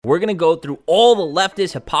We're going to go through all the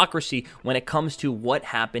leftist hypocrisy when it comes to what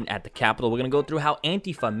happened at the Capitol. We're going to go through how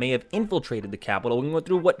Antifa may have infiltrated the Capitol. We're going to go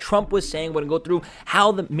through what Trump was saying. We're going to go through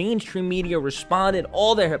how the mainstream media responded,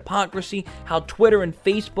 all their hypocrisy, how Twitter and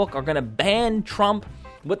Facebook are going to ban Trump,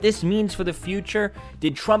 what this means for the future.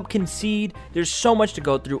 Did Trump concede? There's so much to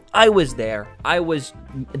go through. I was there. I was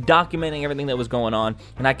documenting everything that was going on,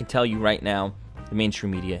 and I can tell you right now, the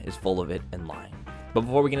mainstream media is full of it and lying. But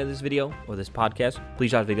before we get into this video or this podcast,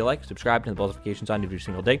 please drop the video like, subscribe, turn the bell notifications on every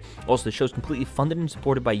single day. Also, the show is completely funded and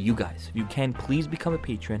supported by you guys. If you can, please become a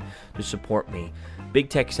patron to support me. Big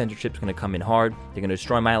tech censorship is going to come in hard. They're going to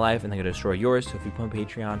destroy my life, and they're going to destroy yours. So if you become a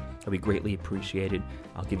Patreon, it'll be greatly appreciated.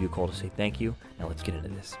 I'll give you a call to say thank you. Now let's get into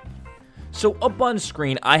this. So up on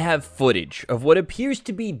screen, I have footage of what appears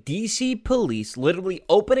to be DC police literally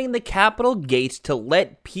opening the Capitol gates to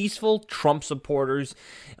let peaceful Trump supporters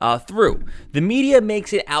through. The media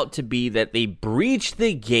makes it out to be that they breached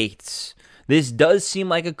the gates. This does seem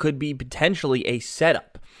like it could be potentially a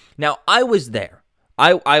setup. Now, I was there.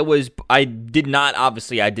 I did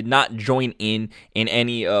not join in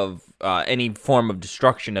any form of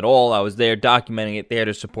destruction at all. I was there documenting it, there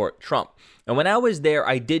to support Trump. And when I was there,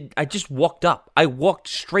 I just walked up. I walked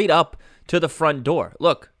straight up to the front door.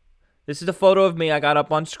 Look, this is a photo of me I got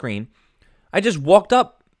up on screen. I just walked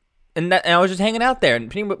up, and I was just hanging out there, and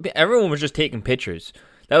pretty much everyone was just taking pictures.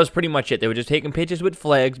 That was pretty much it. They were just taking pictures with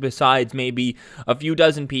flags, besides maybe a few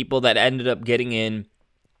dozen people that ended up getting in,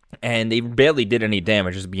 and they barely did any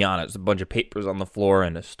damage, just to be honest. A bunch of papers on the floor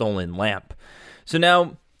and a stolen lamp. So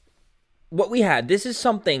now, what we had, this is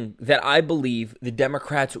something that I believe the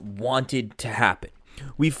Democrats wanted to happen.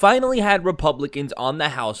 We finally had Republicans on the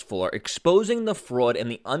House floor exposing the fraud and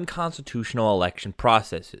the unconstitutional election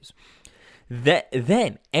processes.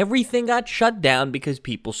 Then everything got shut down because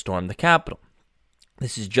people stormed the Capitol.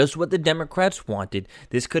 This is just what the Democrats wanted.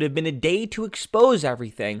 This could have been a day to expose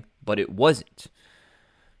everything, but it wasn't.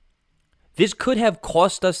 This could have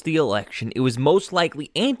cost us the election. It was most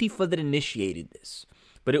likely Antifa that initiated this,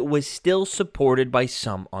 but it was still supported by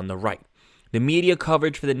some on the right. The media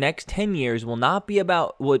coverage for the next 10 years will not be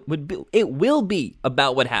about it will be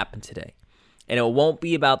about what happened today. And it won't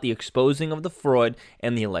be about the exposing of the fraud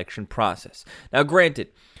and the election process. Now, granted,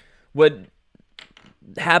 what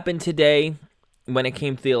happened today when it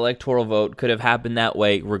came to the electoral vote could have happened that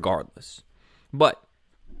way regardless. But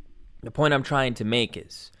the point I'm trying to make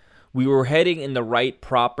is we were heading in the right,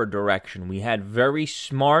 proper direction. We had very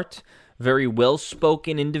smart, very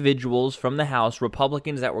well-spoken individuals from the House,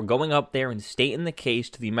 Republicans that were going up there and stating the case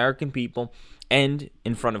to the American people and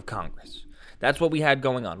in front of Congress. That's what we had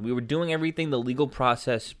going on. We were doing everything the legal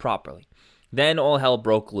process properly. Then all hell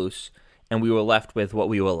broke loose, and we were left with what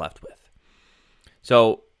we were left with.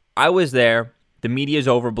 So I was there. The media's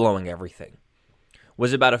overblowing everything.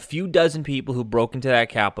 Was about a few dozen people who broke into that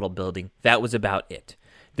Capitol building. That was about it.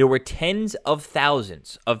 There were tens of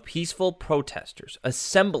thousands of peaceful protesters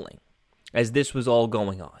assembling as this was all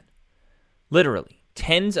going on. Literally,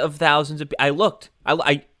 tens of thousands of people. I looked.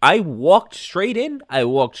 I walked straight in. I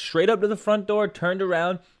walked straight up to the front door, turned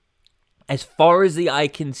around. As far as the eye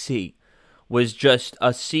can see was just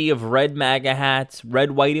a sea of red MAGA hats,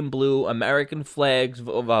 red, white, and blue, American flags,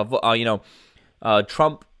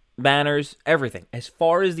 Trump banners, everything. As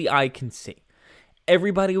far as the eye can see.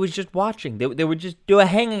 Everybody was just watching. They were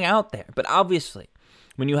hanging out there. But obviously,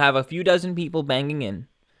 when you have a few dozen people banging in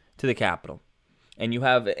to the Capitol, and you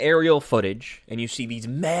have aerial footage, and you see these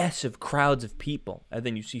massive crowds of people, and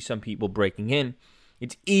then you see some people breaking in,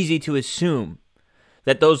 it's easy to assume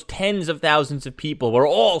that those tens of thousands of people were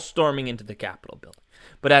all storming into the Capitol building.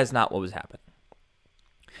 But that's not what was happening.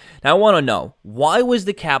 Now, I want to know, why was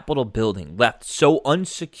the Capitol building left so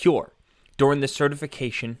unsecure during the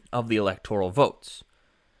certification of the electoral votes?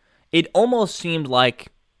 It almost seemed like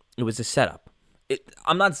it was a setup.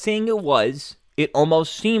 I'm not saying it was. It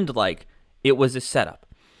almost seemed like it was a setup.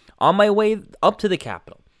 On my way up to the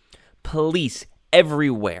Capitol, police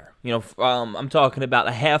everywhere. I'm talking about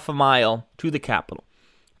a half a mile to the Capitol.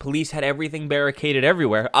 Police had everything barricaded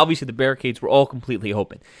everywhere. Obviously, the barricades were all completely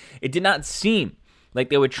open. It did not seem like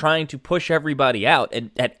they were trying to push everybody out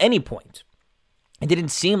at any point. It didn't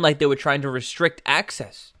seem like they were trying to restrict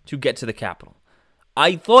access to get to the Capitol.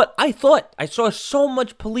 I thought I saw so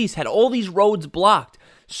much police, had all these roads blocked,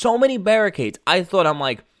 so many barricades. I'm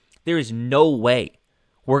like, there is no way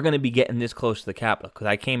we're going to be getting this close to the Capitol, because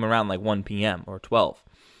I came around like 1 p.m. or 12.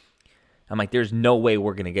 I'm like, there's no way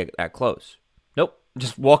we're going to get that close. Nope.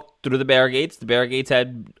 Just walked through the barricades. The barricades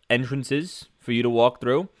had entrances for you to walk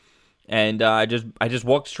through. And I just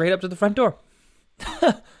walked straight up to the front door.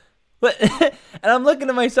 But and I'm looking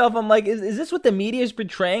at myself, I'm like, is this what the media is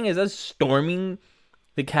portraying? Is us storming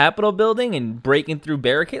the Capitol building and breaking through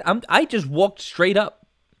barricades? I just walked straight up.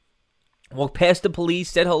 Walked past the police,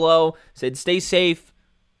 said hello, said stay safe.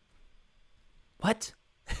 What?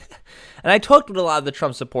 And I talked with a lot of the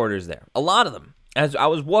Trump supporters there. A lot of them. As I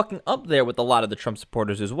was walking up there with a lot of the Trump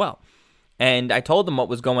supporters as well. And I told them what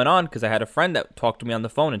was going on because I had a friend that talked to me on the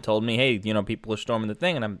phone and told me, hey, people are storming the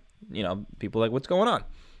thing. And people are like, what's going on?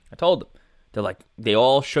 I told them. They're like, they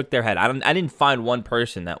all shook their head. I didn't find one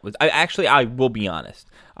person that was. I will be honest.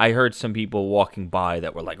 I heard some people walking by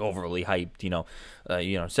that were like overly hyped.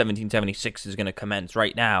 1776 is going to commence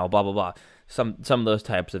right now. Blah blah blah. Some of those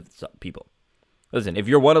types of people. Listen, if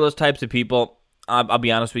you're one of those types of people, I'll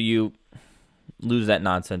be honest with you. Lose that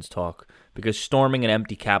nonsense talk. Because storming an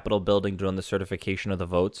empty Capitol building during the certification of the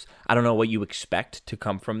votes, I don't know what you expect to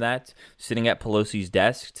come from that. Sitting at Pelosi's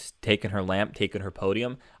desk, taking her lamp, taking her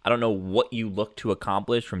podium, I don't know what you look to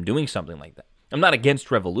accomplish from doing something like that. I'm not against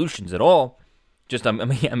revolutions at all. Just I'm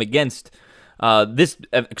against this,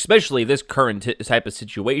 especially this current type of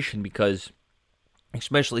situation, because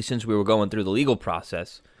especially since we were going through the legal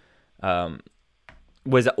process,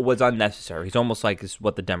 was unnecessary. It's almost like it's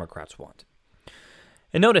what the Democrats want.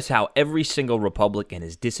 And notice how every single Republican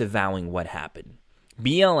is disavowing what happened.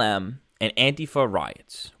 BLM and Antifa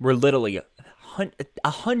riots were literally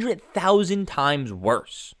 100,000 times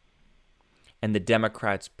worse. And the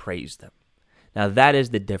Democrats praised them. Now that is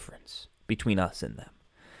the difference between us and them.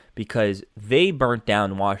 Because they burnt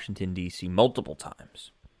down Washington, D.C. multiple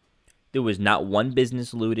times. There was not one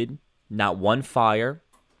business looted, not one fire.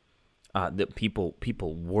 The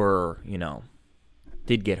people were,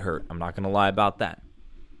 did get hurt. I'm not going to lie about that.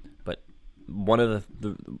 One of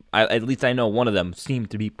at least I know one of them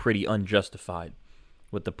seemed to be pretty unjustified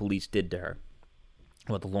what the police did to her,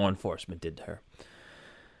 what the law enforcement did to her.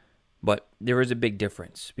 But there is a big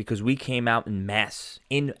difference because we came out in mass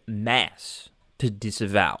to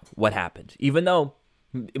disavow what happened, even though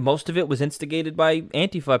most of it was instigated by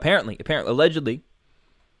Antifa, apparently, allegedly,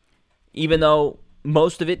 even though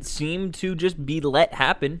most of it seemed to just be let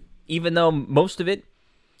happen, even though most of it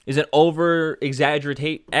is an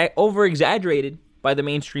over-exaggerated by the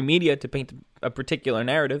mainstream media to paint a particular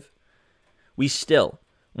narrative. We still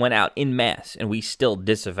went out in mass and we still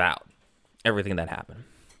disavowed everything that happened.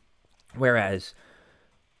 Whereas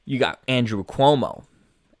you got Andrew Cuomo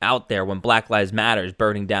out there when Black Lives Matter is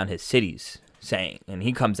burning down his cities, and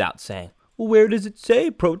he comes out saying, well, where does it say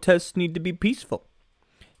protests need to be peaceful?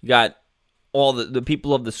 You got all the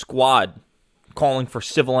people of the squad calling for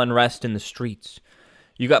civil unrest in the streets.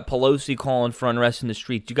 You got Pelosi calling for unrest in the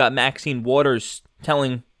streets. You got Maxine Waters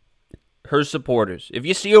telling her supporters, if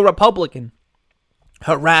you see a Republican,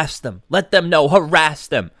 harass them. Let them know. Harass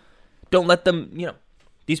them. Don't let them,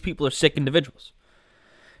 these people are sick individuals.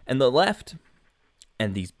 And the left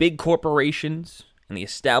and these big corporations and the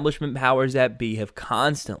establishment powers that be have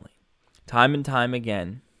constantly, time and time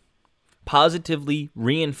again, positively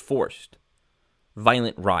reinforced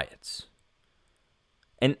violent riots.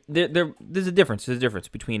 And there's a difference. There's a difference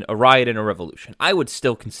between a riot and a revolution. I would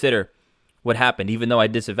still consider what happened, even though I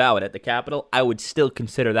disavow it at the Capitol, I would still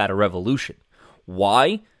consider that a revolution.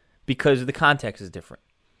 Why? Because the context is different.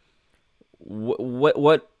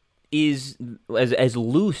 What is as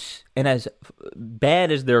loose and as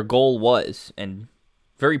bad as their goal was, and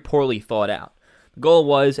very poorly thought out. The goal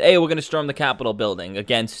was, hey, we're going to storm the Capitol building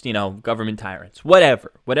against, government tyrants.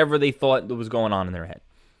 Whatever they thought was going on in their head.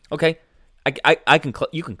 Okay.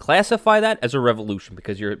 You can classify that as a revolution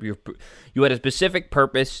because you had a specific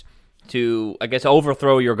purpose to, I guess,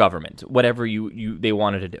 overthrow your government, whatever they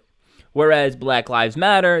wanted to do. Whereas Black Lives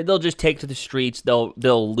Matter, they'll just take to the streets,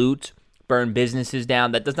 they'll loot, burn businesses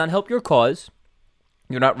down. That does not help your cause.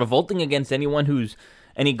 You're not revolting against anyone who's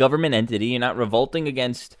any government entity. You're not revolting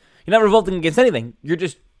against anything. You're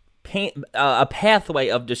just a pathway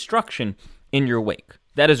of destruction in your wake.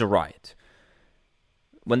 That is a riot.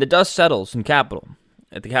 When the dust settles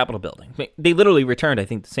at the Capitol building, they literally returned, I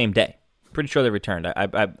think, the same day. Pretty sure they returned.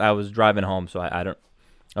 I was driving home, so I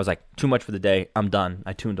was like, too much for the day. I'm done.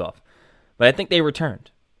 I tuned off. But I think they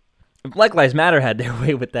returned. If Black Lives Matter had their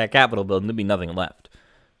way with that Capitol building, there'd be nothing left.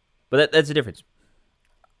 But that's the difference.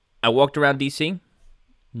 I walked around D.C.,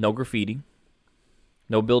 no graffiti,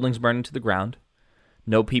 no buildings burning to the ground,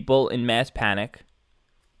 no people in mass panic.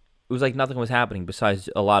 It was like nothing was happening besides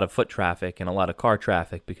a lot of foot traffic and a lot of car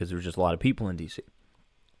traffic because there was just a lot of people in D.C.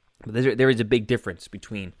 But there is a big difference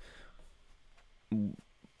between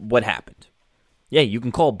what happened. Yeah, you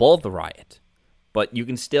can call both a riot, but you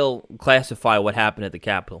can still classify what happened at the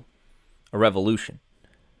Capitol a revolution,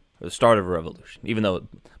 or the start of a revolution, even though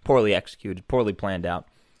poorly executed, poorly planned out,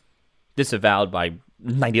 disavowed by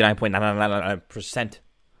 99.999%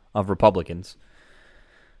 of Republicans.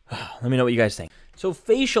 Let me know what you guys think. So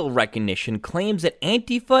facial recognition claims that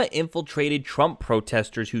Antifa infiltrated Trump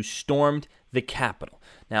protesters who stormed the Capitol.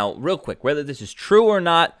 Now, real quick, whether this is true or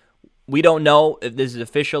not, we don't know if this is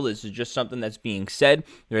official. This is just something that's being said.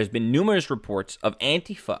 There has been numerous reports of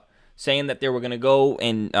Antifa saying that they were going to go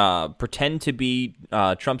and pretend to be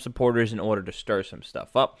Trump supporters in order to stir some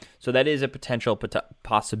stuff up. So that is a potential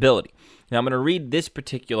possibility. Now, I'm going to read this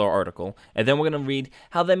particular article, and then we're going to read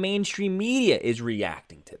how the mainstream media is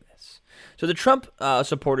reacting to this. So the Trump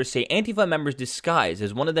supporters say Antifa members disguised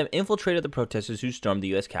as one of them infiltrated the protesters who stormed the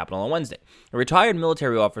U.S. Capitol on Wednesday. A retired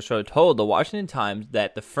military officer told the Washington Times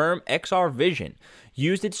that the firm XR Vision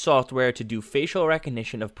used its software to do facial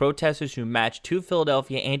recognition of protesters who matched 2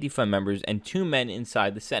 Philadelphia Antifa members and 2 men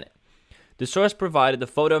inside the Senate. The source provided the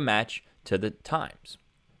photo match to the Times.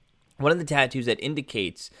 One of the tattoos that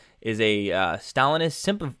indicates is a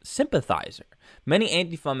Stalinist sympathizer. Many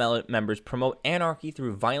Antifa members promote anarchy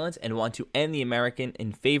through violence and want to end the American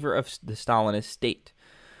in favor of the Stalinist state.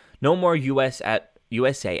 No more USA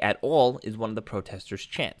at all is one of the protesters'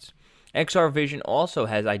 chants. XR Vision also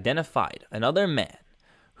has identified another man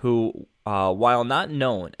who, while not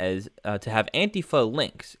known as to have Antifa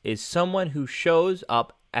links, is someone who shows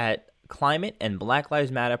up at climate and Black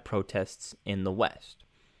Lives Matter protests in the West.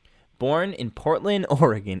 Born in Portland,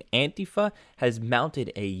 Oregon, Antifa has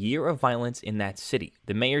mounted a year of violence in that city.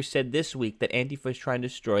 The mayor said this week that Antifa is trying to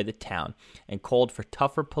destroy the town and called for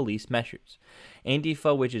tougher police measures.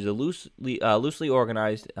 Antifa, which is a loosely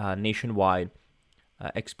organized nationwide,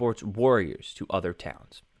 exports warriors to other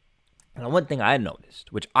towns. And one thing I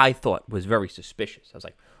noticed, which I thought was very suspicious, I was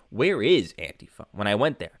like, where is Antifa? When I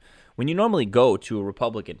went there, when you normally go to a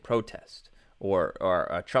Republican protest or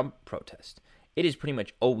a Trump protest, it is pretty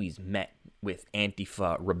much always met with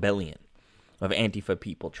Antifa rebellion, of Antifa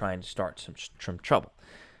people trying to start some trouble.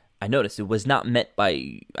 I noticed it was not met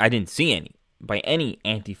by, I didn't see any, by any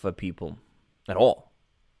Antifa people at all.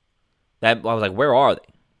 I was like, where are they?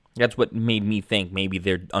 That's what made me think maybe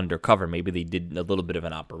they're undercover. Maybe they did a little bit of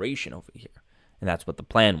an operation over here. And that's what the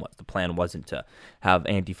plan was. The plan wasn't to have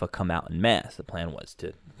Antifa come out en masse. The plan was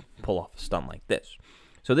to pull off a stunt like this.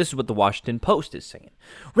 So this is what the Washington Post is saying.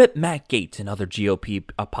 Rep. Matt Gaetz and other GOP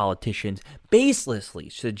politicians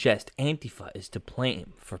baselessly suggest Antifa is to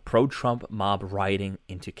blame for pro-Trump mob rioting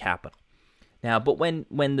into Capitol. Now, but when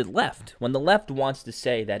the left wants to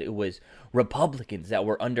say that it was Republicans that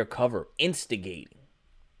were undercover instigating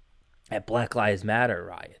at Black Lives Matter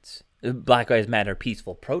riots, Black Lives Matter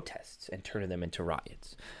peaceful protests, and turning them into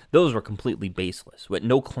riots, those were completely baseless, with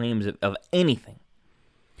no claims of anything.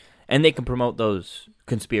 And they can promote those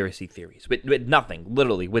conspiracy theories with nothing,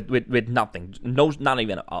 literally, with nothing, no, not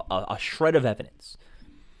even a shred of evidence.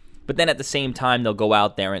 But then at the same time, they'll go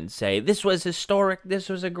out there and say, this was historic, this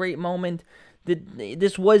was a great moment,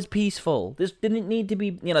 this was peaceful, this didn't need to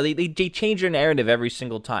be, they change their narrative every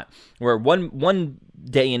single time. Where one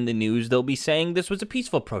day in the news, they'll be saying this was a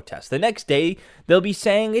peaceful protest. The next day, they'll be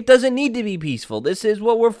saying it doesn't need to be peaceful. This is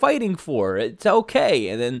what we're fighting for. It's okay.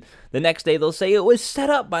 And then the next day, they'll say it was set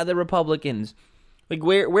up by the Republicans. Like,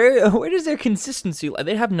 where does their consistency lie?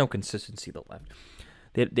 They have no consistency, the left.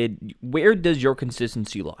 Where does your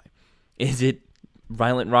consistency lie? Is it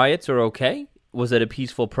violent riots are okay? Was it a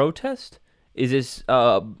peaceful protest? Is this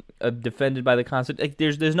defended by the Constitution? Like,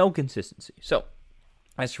 there's no consistency. So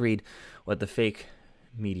let's read what the fake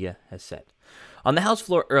media has said. On the House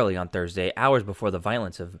floor early on Thursday, hours before the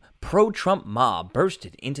violence of pro-Trump mob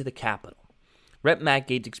bursted into the Capitol, Rep. Matt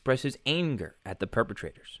Gaetz expresses anger at the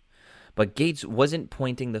perpetrators. But Gaetz wasn't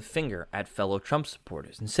pointing the finger at fellow Trump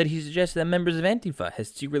supporters. Instead, he suggested that members of Antifa had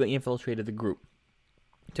secretly infiltrated the group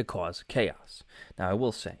to cause chaos. Now, I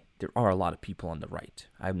will say, there are a lot of people on the right.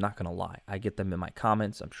 I'm not going to lie. I get them in my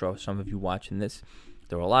comments. I'm sure some of you watching this,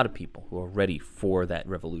 there are a lot of people who are ready for that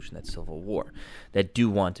revolution, that civil war, that do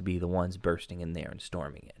want to be the ones bursting in there and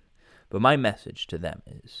storming in. But my message to them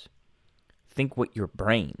is, think with your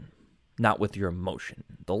brain, not with your emotion.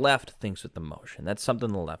 The left thinks with emotion. That's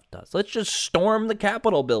something the left does. Let's just storm the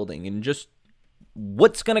Capitol building and just,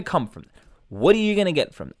 what's going to come from it? What are you going to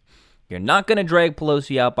get from it? You're not going to drag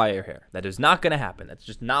Pelosi out by her hair. That is not going to happen. That's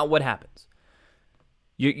just not what happens.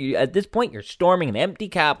 You at this point, you're storming an empty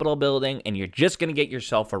Capitol building, and you're just going to get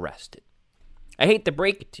yourself arrested. I hate to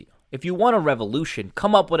break it to you. If you want a revolution,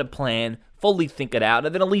 come up with a plan, fully think it out,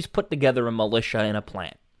 and then at least put together a militia and a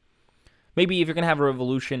plan. Maybe if you're going to have a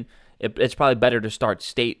revolution, it's probably better to start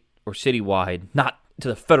state or citywide, not to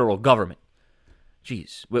the federal government.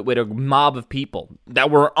 Jeez, with a mob of people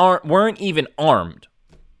that weren't even armed.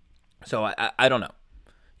 So I don't know.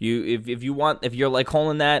 If you're like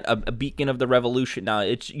calling that a beacon of the revolution, now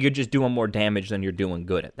you're just doing more damage than you're doing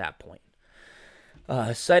good at that point.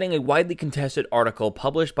 Citing a widely contested article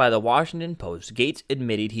published by the Washington Post, Gates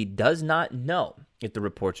admitted he does not know if the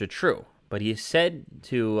reports are true, but he said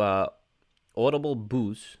to Audible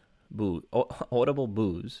Booze,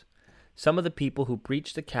 some of the people who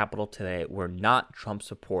breached the Capitol today were not Trump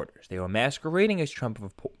supporters. They were masquerading as Trump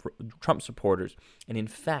supporters, and in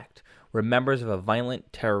fact, were members of a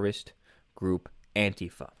violent terrorist group,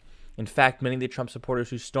 Antifa. In fact, many of the Trump supporters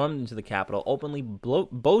who stormed into the Capitol openly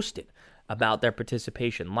boasted about their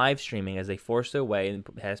participation, live streaming as they forced their way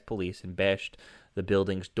past police and bashed the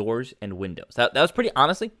building's doors and windows. That was pretty,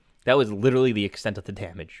 honestly, that was literally the extent of the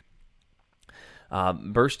damage.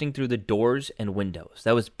 Bursting through the doors and windows.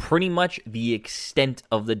 That was pretty much the extent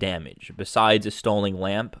of the damage, besides a stolen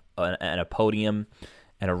lamp and a podium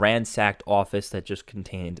and a ransacked office that just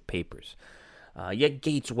contained papers. Yet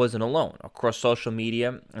Gates wasn't alone. Across social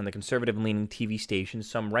media and the conservative-leaning TV stations,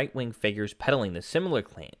 some right-wing figures peddling the similar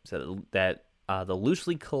claims that the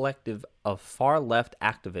loosely collective of far-left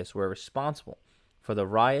activists were responsible for the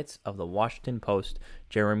riots of the Washington Post,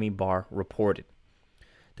 Jeremy Barr reported.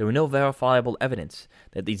 There were no verifiable evidence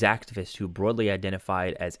that these activists, who broadly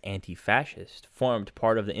identified as anti-fascist, formed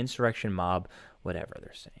part of the insurrection mob, whatever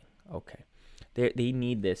they're saying. Okay. They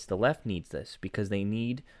need this. The left needs this because they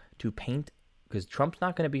need to paint, because Trump's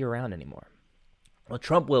not going to be around anymore. Well,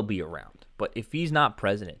 Trump will be around, but if he's not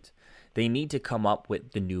president, they need to come up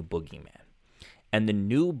with the new boogeyman. And the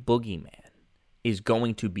new boogeyman is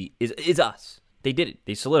going to be, is us. They did it.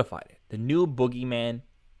 They solidified it. The new boogeyman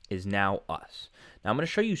is now us. Now, I'm going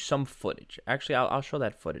to show you some footage. Actually, I'll show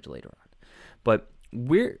that footage later on. But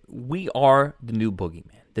we are the new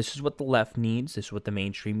boogeyman. This is what the left needs. This is what the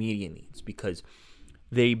mainstream media needs, because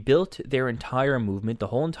they built their entire movement, the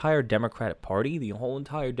whole entire Democratic Party, the whole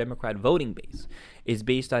entire Democrat voting base is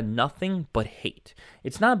based on nothing but hate.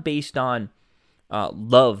 It's not based on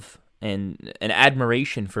love and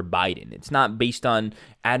admiration for Biden. It's not based on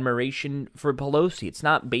admiration for Pelosi. It's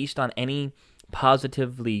not based on any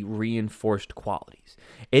positively reinforced qualities.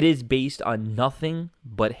 It is based on nothing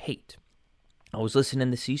but hate. I was listening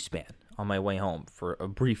to C-SPAN on my way home for a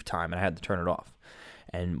brief time, and I had to turn it off.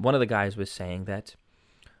 And one of the guys was saying that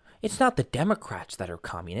it's not the Democrats that are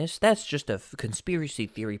communists. That's just a conspiracy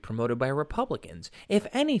theory promoted by Republicans. If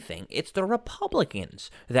anything, it's the Republicans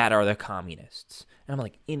that are the communists. And I'm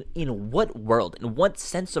like, in what world, in what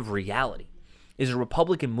sense of reality is a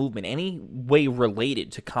Republican movement any way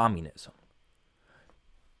related to communism?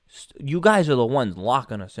 You guys are the ones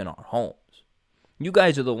locking us in our homes. You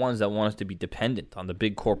guys are the ones that want us to be dependent on the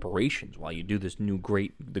big corporations while you do this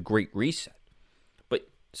the Great Reset. But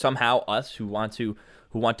somehow us who want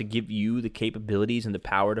to give you the capabilities and the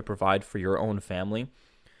power to provide for your own family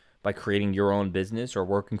by creating your own business or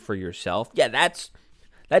working for yourself, yeah, that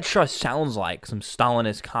just sounds like some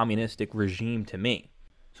Stalinist communistic regime to me.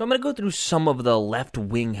 So I'm going to go through some of the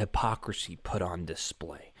left-wing hypocrisy put on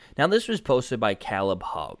display. Now, this was posted by Caleb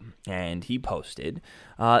Hub, and he posted,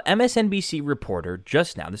 MSNBC reporter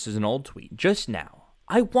just now, this is an old tweet, just now,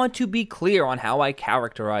 I want to be clear on how I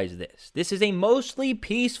characterize this. This is a mostly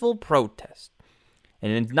peaceful protest,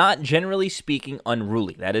 and it's not, generally speaking,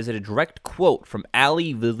 unruly. That is a direct quote from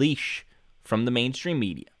Ali Valish from the mainstream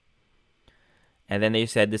media. And then they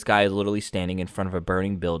said this guy is literally standing in front of a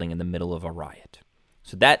burning building in the middle of a riot.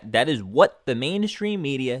 So that is what the mainstream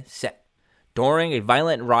media said during a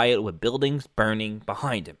violent riot with buildings burning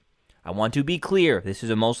behind him. I want to be clear, this is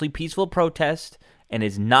a mostly peaceful protest and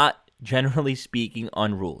is not, generally speaking,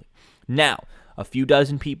 unruly. Now, a few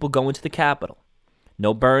dozen people go into the Capitol.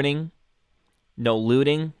 No burning, no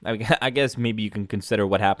looting. I guess maybe you can consider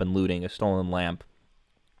what happened looting, a stolen lamp.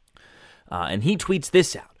 And he tweets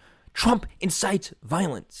this out. Trump incites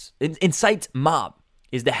violence, incites mob,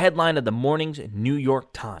 is the headline of the morning's New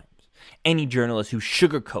York Times. Any journalist who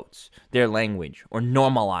sugarcoats their language or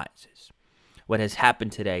normalizes what has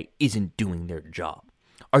happened today isn't doing their job.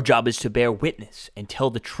 Our job is to bear witness and tell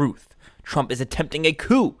the truth. Trump is attempting a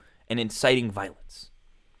coup and inciting violence.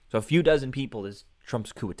 So a few dozen people is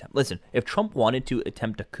Trump's coup attempt. Listen, if Trump wanted to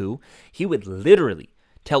attempt a coup, he would literally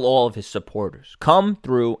tell all of his supporters, come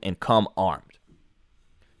through and come armed.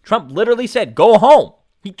 Trump literally said, go home.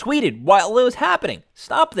 He tweeted while it was happening,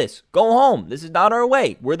 stop this, go home, this is not our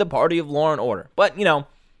way, we're the party of law and order. But,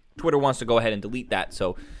 Twitter wants to go ahead and delete that,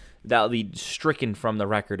 so that'll be stricken from the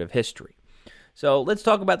record of history. So let's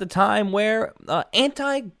talk about the time where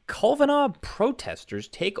anti-Kavanaugh protesters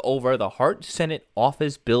take over the Hart Senate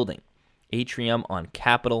office building, atrium on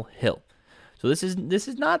Capitol Hill. So this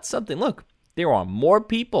is not something, look, There are more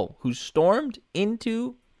people who stormed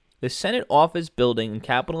into the Senate office building in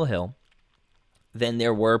Capitol Hill than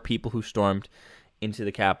there were people who stormed into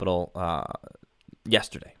the Capitol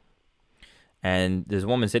yesterday. And this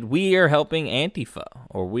woman said, "We are helping Antifa,"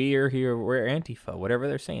 or we're Antifa," whatever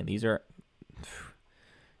they're saying. They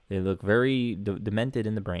look very demented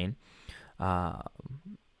in the brain.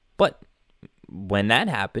 But when that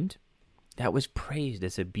happened, that was praised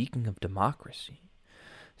as a beacon of democracy.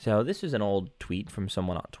 So this is an old tweet from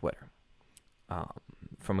someone on Twitter,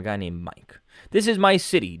 from a guy named Mike. "This is my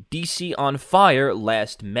city, D.C. on fire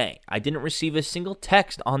last May. I didn't receive a single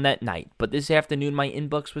text on that night, but this afternoon my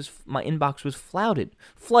inbox was flooded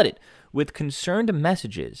with concerned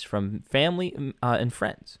messages from family and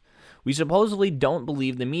friends. We supposedly don't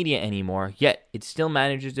believe the media anymore, yet it still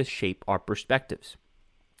manages to shape our perspectives."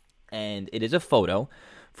 And it is a photo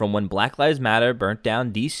from when Black Lives Matter burnt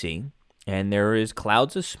down D.C., and there is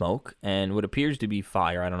clouds of smoke and what appears to be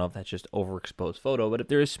fire. I don't know if that's just overexposed photo, but if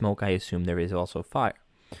there is smoke, I assume there is also fire.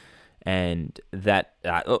 And that,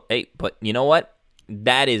 but you know what?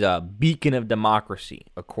 That is a beacon of democracy,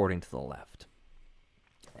 according to the left.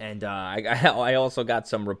 And I also got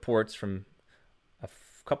some reports from a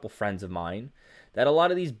couple friends of mine that a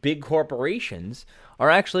lot of these big corporations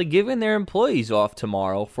are actually giving their employees off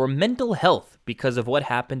tomorrow for mental health because of what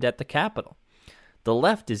happened at the Capitol. The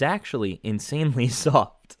left is actually insanely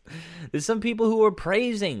soft. There's some people who are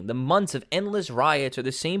praising the months of endless riots are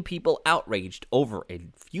the same people outraged over a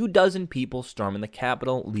few dozen people storming the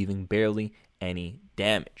Capitol, leaving barely any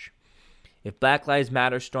damage. If Black Lives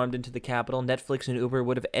Matter stormed into the Capitol, Netflix and Uber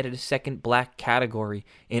would have added a second black category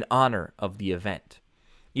in honor of the event.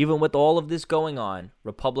 Even with all of this going on,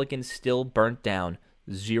 Republicans still burnt down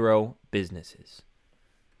 0 businesses.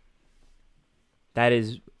 That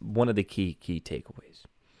is one of the key takeaways.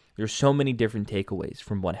 There's so many different takeaways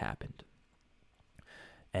from what happened,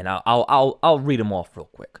 and I'll read them off real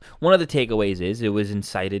quick. One of the takeaways is it was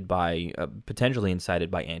potentially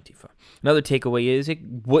incited by Antifa. Another takeaway is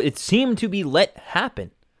it seemed to be let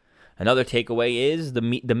happen. Another takeaway is the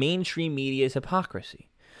mainstream media's hypocrisy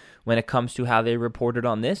when it comes to how they reported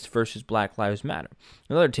on this versus Black Lives Matter.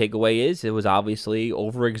 Another takeaway is it was obviously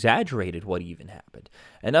over-exaggerated what even happened.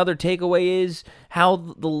 Another takeaway is how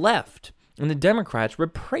the left and the Democrats were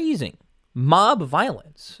praising mob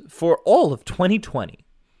violence for all of 2020.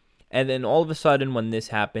 And then all of a sudden, when this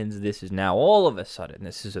happens, this is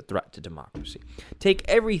a threat to democracy. Take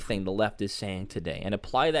everything the left is saying today and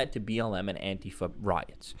apply that to BLM and Antifa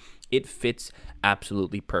riots. It fits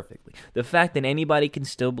absolutely perfectly. The fact that anybody can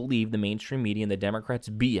still believe the mainstream media and the Democrats'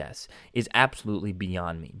 BS is absolutely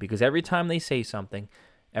beyond me. Because every time they say something,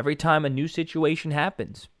 every time a new situation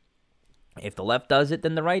happens, if the left does it,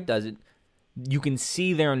 then the right does it, you can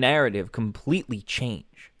see their narrative completely change.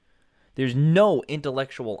 There's no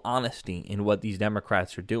intellectual honesty in what these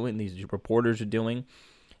Democrats are doing, these reporters are doing,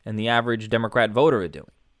 and the average Democrat voter are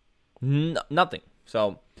doing. Nothing.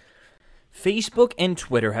 So, Facebook and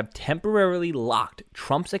Twitter have temporarily locked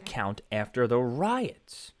Trump's account after the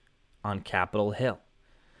riots on Capitol Hill.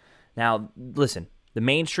 Now, listen, the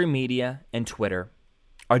mainstream media and Twitter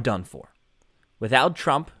are done for. Without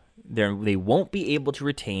Trump, they won't be able to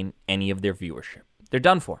retain any of their viewership. They're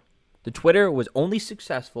done for. The Twitter was only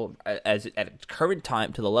successful at its current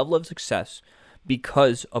time to the level of success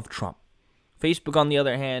because of Trump. Facebook, on the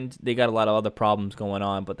other hand, they got a lot of other problems going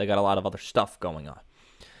on, but they got a lot of other stuff going on.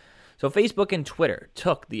 So Facebook and Twitter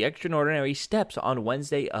took the extraordinary steps on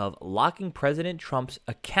Wednesday of locking President Trump's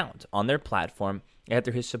account on their platform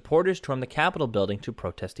after his supporters stormed the Capitol building to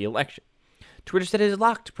protest the election. Twitter said it has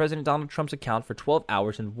locked President Donald Trump's account for 12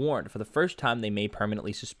 hours and warned for the first time they may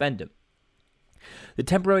permanently suspend him. The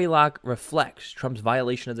temporary lock reflects Trump's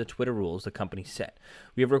violation of the Twitter rules, the company said.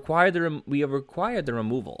 We have required the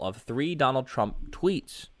removal of 3 Donald Trump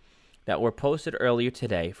tweets that were posted earlier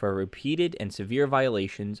today for repeated and severe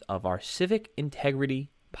violations of our civic integrity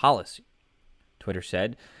policy. Twitter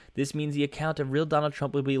said, this means the account of real Donald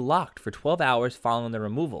Trump will be locked for 12 hours following the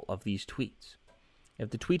removal of these tweets. If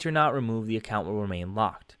the tweets are not removed, the account will remain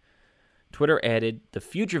locked. Twitter added, the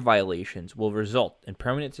future violations will result in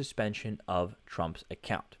permanent suspension of Trump's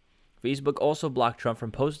account. Facebook also blocked Trump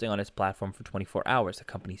from posting on its platform for 24 hours, the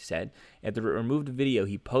company said, after it removed a video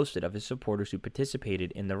he posted of his supporters who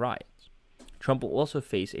participated in the riots. Trump will also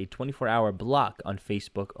face a 24-hour block on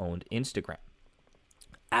Facebook-owned Instagram.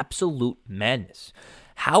 Absolute madness.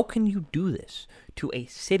 How can you do this to a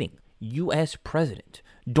sitting U.S. president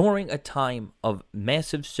during a time of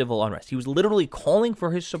massive civil unrest? He was literally calling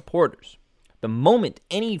for his supporters. The moment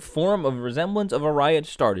any form of resemblance of a riot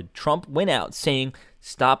started, Trump went out saying,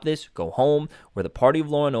 Stop this. Go home. We're the party of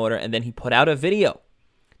law and order. And then he put out a video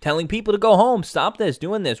telling people to go home. Stop this,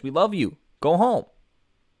 doing this. We love you. Go home.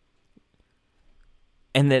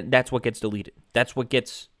 And that's what gets deleted. That's what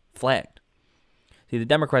gets flagged. See, the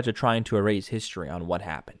Democrats are trying to erase history on what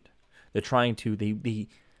happened. They're trying to, the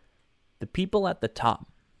people at the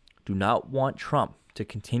top do not want Trump to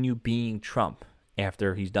continue being Trump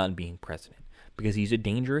after he's done being president, because he's a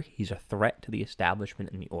danger. He's a threat to the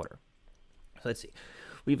establishment and the order. So let's see.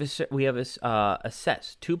 We have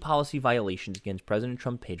assessed 2 policy violations against President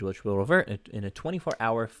Trump's page, which will revert in a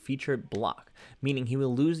 24-hour featured block, meaning he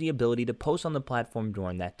will lose the ability to post on the platform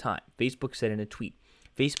during that time, Facebook said in a tweet.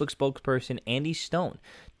 Facebook spokesperson Andy Stone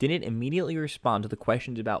didn't immediately respond to the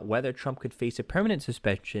questions about whether Trump could face a permanent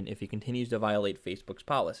suspension if he continues to violate Facebook's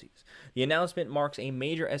policies. The announcement marks a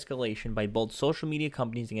major escalation by both social media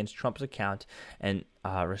companies against Trump's account and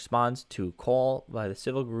responds to call by the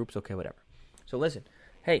civil groups. Okay, whatever. So listen,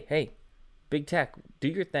 hey, big tech, do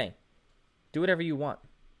your thing. Do whatever you want.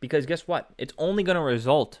 Because guess what? It's only going to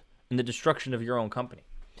result in the destruction of your own company.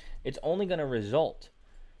 It's only going to result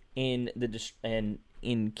in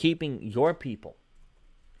in keeping your people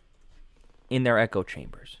in their echo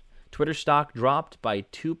chambers. Twitter stock dropped by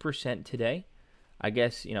 2% today. I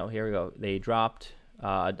guess, here we go. They dropped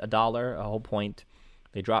 $1, a whole point.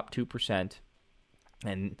 They dropped 2%.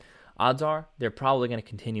 And odds are they're probably going to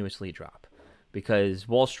continuously drop, because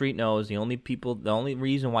Wall Street knows the only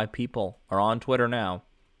reason why people are on Twitter now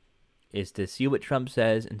is to see what Trump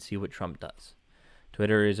says and see what Trump does.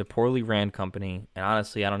 Twitter is a poorly ran company, and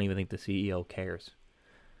honestly, I don't even think the CEO cares.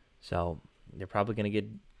 So they're probably going to get.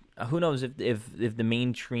 Who knows if the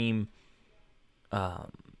mainstream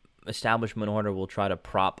establishment order will try to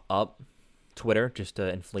prop up Twitter just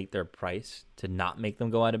to inflate their price to not make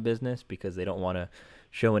them go out of business because they don't want to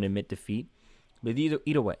show and admit defeat. But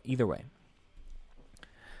either way,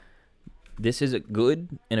 this is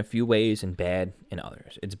good in a few ways and bad in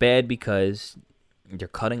others. It's bad because they're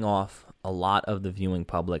cutting off a lot of the viewing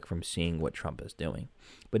public from seeing what Trump is doing.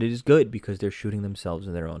 But it is good because they're shooting themselves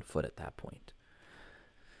in their own foot at that point.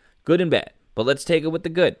 Good and bad. But let's take it with the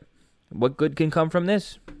good. What good can come from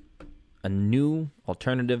this? A new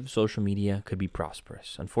alternative social media could be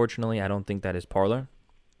prosperous. Unfortunately, I don't think that is Parler.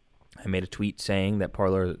 I made a tweet saying that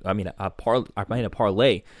I made a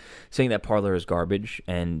parlay saying that Parler is garbage,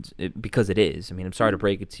 and because it is. I mean, I'm sorry to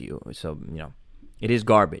break it to you. So, it is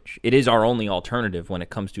garbage. It is our only alternative when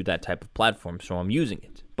it comes to that type of platform, so I'm using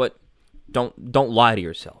it. But don't lie to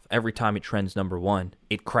yourself. Every time it trends number 1,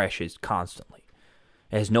 it crashes constantly.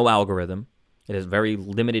 It has no algorithm. It has very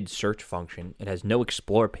limited search function. It has no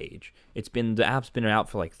explore page. The app's been out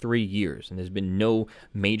for like 3 years, and there's been no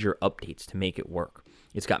major updates to make it work.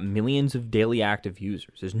 It's got millions of daily active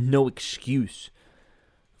users. There's no excuse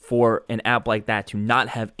for an app like that to not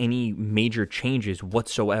have any major changes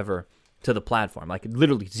whatsoever to the platform. Like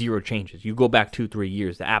literally 0 changes. You go back 2-3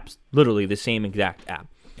 years, the app's literally the same exact app.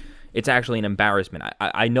 It's actually an embarrassment.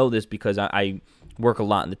 I know this because I work a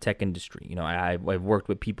lot in the tech industry. I've worked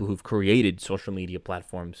with people who've created social media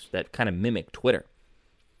platforms that kind of mimic Twitter.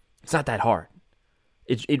 It's not that hard.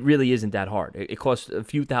 It really isn't that hard. It costs a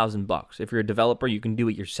few $1,000. If you're a developer, you can do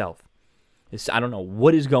it yourself. I don't know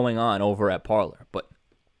what is going on over at Parler, but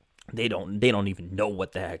they don't even know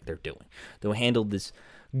what the heck they're doing. They'll handle this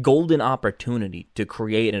golden opportunity to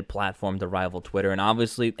create a platform to rival Twitter, and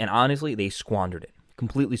honestly, they squandered it.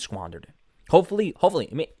 Completely squandered it. Hopefully,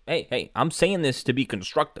 I mean, hey, I'm saying this to be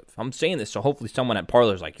constructive. I'm saying this so hopefully someone at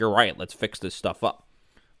Parler is like, you're right, let's fix this stuff up.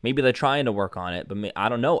 Maybe they're trying to work on it, but I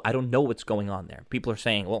don't know. I don't know what's going on there. People are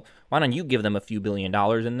saying, well, why don't you give them a few $1 billion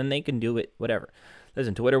and then they can do it, whatever.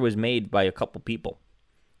 Listen, Twitter was made by a couple people.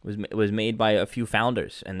 It was made by a few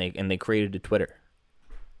founders, and they created a Twitter.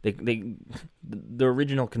 The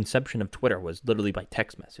original conception of Twitter was literally by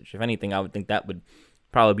text message. If anything, I would think that would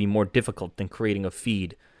probably be more difficult than creating a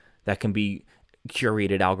feed that can be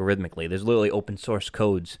curated algorithmically. There's literally open source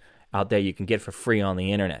codes out there you can get for free on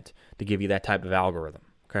the internet to give you that type of algorithm.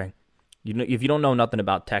 Okay, if you don't know nothing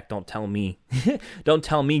about tech, don't tell me. Don't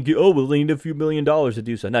tell me. Oh, well, they need a few $1 million to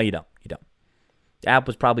do so. No, you don't. The app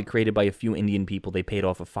was probably created by a few Indian people. They paid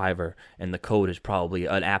off a Fiverr, and the code is probably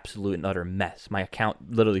an absolute and utter mess. My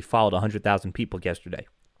account literally followed 100,000 people yesterday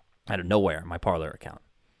out of nowhere. My Parler account.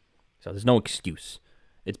 So there's no excuse.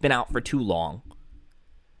 It's been out for too long.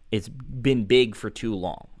 It's been big for too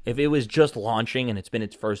long. If it was just launching and it's been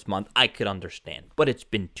its first month, I could understand. But it's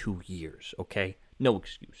been 2 years, okay? No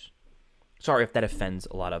excuse. Sorry if that offends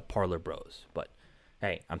a lot of Parler bros, but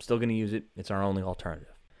hey, I'm still going to use it. It's our only alternative.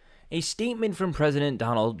 A statement from President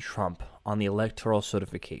Donald Trump on the electoral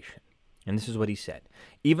certification. And this is what he said.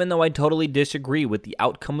 Even though I totally disagree with the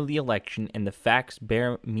outcome of the election and the facts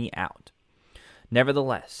bear me out,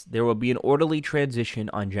 nevertheless, there will be an orderly transition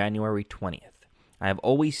on January 20th. I have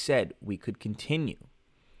always said we could continue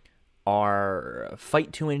our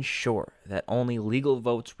fight to ensure that only legal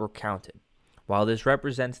votes were counted. While this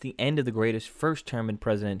represents the end of the greatest first term in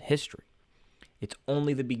president history, it's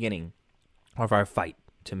only the beginning of our fight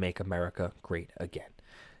to make America great again.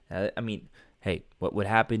 Hey, what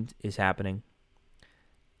happened is happening.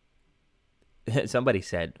 Somebody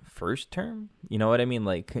said first term? You know what I mean?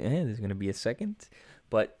 There's going to be a second.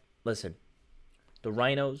 But listen, the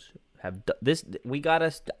rhinos have this.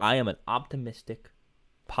 I am an optimistic,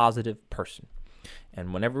 positive person.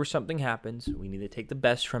 And whenever something happens, we need to take the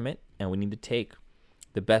best from it, and we need to take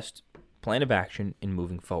the best plan of action in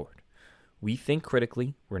moving forward. We think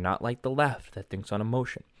critically. We're not like the left that thinks on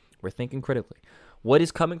emotion. We're thinking critically. What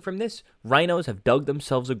is coming from this? Rhinos have dug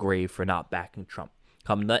themselves a grave for not backing Trump.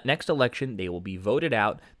 Come the next election, they will be voted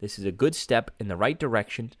out. This is a good step in the right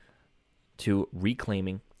direction to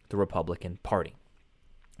reclaiming the Republican Party.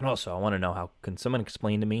 And also, I want to know can someone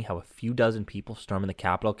explain to me how a few dozen people storming the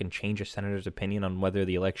Capitol can change a senator's opinion on whether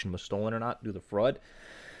the election was stolen or not due to fraud?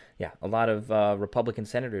 Yeah, a lot of Republican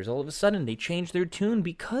senators, all of a sudden, they change their tune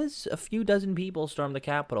because a few dozen people stormed the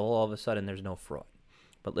Capitol. All of a sudden, there's no fraud.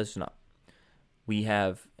 But listen up. We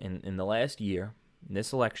have, in the last year, in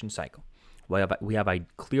this election cycle, we have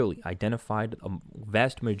clearly identified a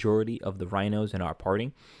vast majority of the rhinos in our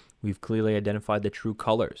party. We've clearly identified the true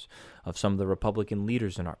colors of some of the Republican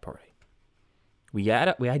leaders in our party. We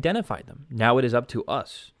identified them. Now it is up to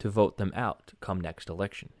us to vote them out come next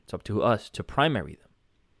election. It's up to us to primary them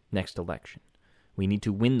next election. We need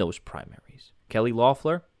to win those primaries. Kelly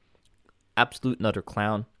Loeffler, absolute and utter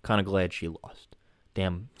clown. Kind of glad she lost.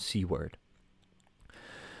 Damn C word.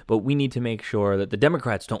 But we need to make sure that the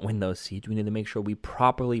Democrats don't win those seats. We need to make sure we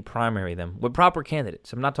properly primary them with proper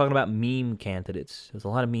candidates. I'm not talking about meme candidates. There's a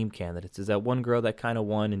lot of meme candidates. There's that one girl that kind of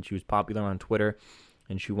won, and she was popular on Twitter,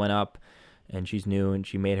 and she went up, and she's new, and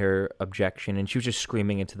she made her objection, and she was just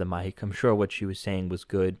screaming into the mic. I'm sure what she was saying was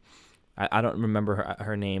good. I don't remember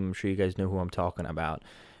her name. I'm sure you guys know who I'm talking about.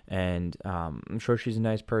 And I'm sure she's a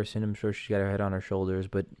nice person. I'm sure she's got her head on her shoulders,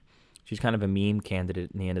 but she's kind of a meme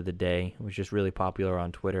candidate in the end of the day. It was just really popular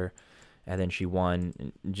on Twitter, and then she won.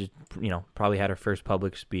 And just probably had her first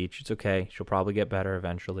public speech. It's okay. She'll probably get better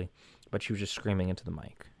eventually. But she was just screaming into the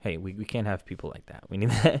mic. Hey, we can't have people like that. We need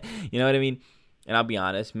that. You know what I mean? And I'll be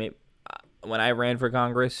honest. When I ran for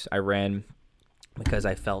Congress, I ran because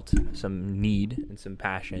I felt some need and some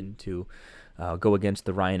passion to go against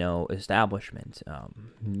the rhino establishment.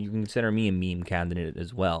 You can consider me a meme candidate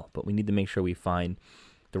as well, but we need to make sure we find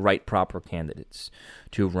the right proper candidates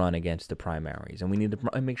to run against the primaries. And we need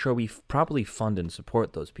to make sure we properly fund and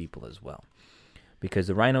support those people as well. Because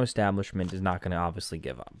the rhino establishment is not going to obviously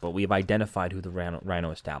give up. But we've identified who the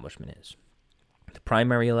rhino establishment is. The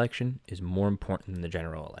primary election is more important than the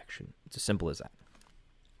general election. It's as simple as that.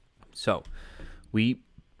 So we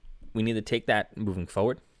need to take that moving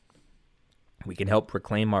forward. We can help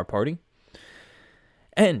reclaim our party.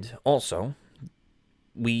 And also,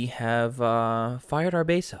 we have fired our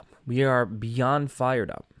base up. We are beyond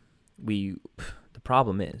fired up. The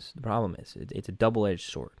problem is, it's a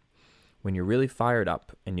double-edged sword. When you're really fired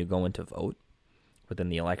up and you go in to vote, but then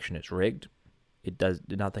the election is rigged,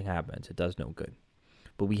 nothing happens. It does no good.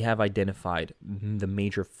 But we have identified the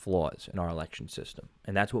major flaws in our election system,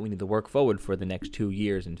 and that's what we need to work forward for the next 2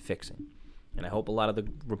 years in fixing. And I hope a lot of the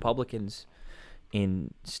Republicans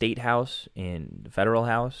in State House, in the Federal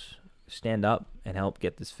House, stand up and help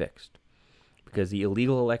get this fixed, because the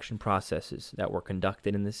illegal election processes that were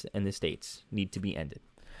conducted in the states need to be ended.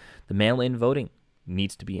 The mail-in voting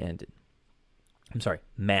needs to be ended.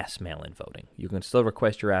 Mass mail-in voting. You can still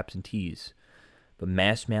request your absentees, but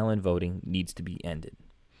mass mail-in voting needs to be ended.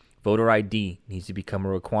 Voter ID needs to become a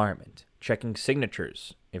requirement. Checking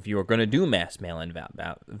signatures. If you are going to do mass mail-in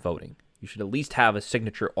voting, you should at least have a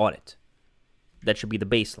signature audit. That should be the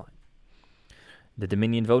baseline. The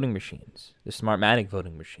Dominion voting machines, the Smartmatic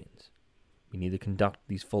voting machines. We need to conduct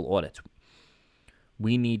these full audits.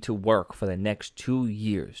 We need to work for the next 2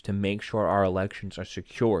 years to make sure our elections are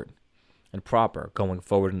secured and proper going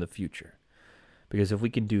forward in the future. Because if we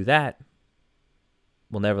can do that,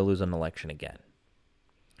 we'll never lose an election again.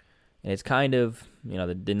 And it's kind of,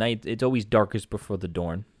 the night, it's always darkest before the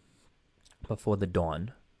dawn.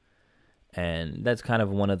 And that's kind of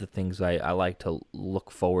one of the things I like to look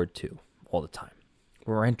forward to all the time.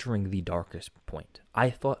 We're entering the darkest point. I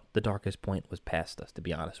thought the darkest point was past us, to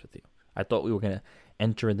be honest with you. I thought we were going to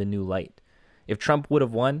enter the new light. If Trump would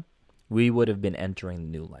have won, we would have been entering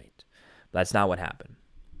the new light. That's not what happened.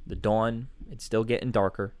 The dawn, it's still getting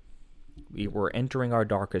darker. We're entering our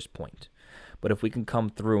darkest point. But if we can come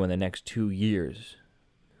through in the next 2 years,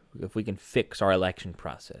 if we can fix our election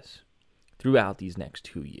process throughout these next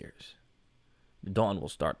 2 years, the dawn will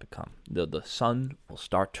start to come. The sun will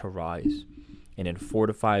start to rise. And in 4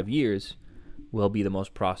 to 5 years, we'll be the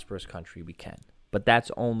most prosperous country we can. But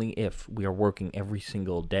that's only if we are working every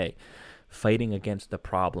single day, fighting against the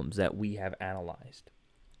problems that we have analyzed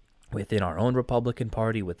within our own Republican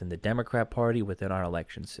Party, within the Democrat Party, within our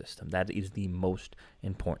election system. That is the most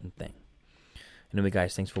important thing. Anyway,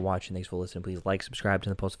 guys, thanks for watching. Thanks for listening. Please like, subscribe to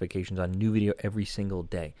the post notifications on new video every single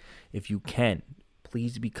day. If you can,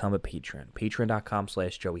 please become a patron.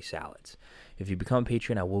 Patreon.com/JoeySalads. If you become a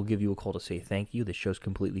patron, I will give you a call to say thank you. This show's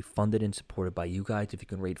completely funded and supported by you guys. If you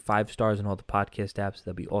can rate 5 stars on all the podcast apps,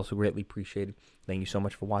 that'd be also greatly appreciated. Thank you so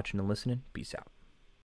much for watching and listening. Peace out.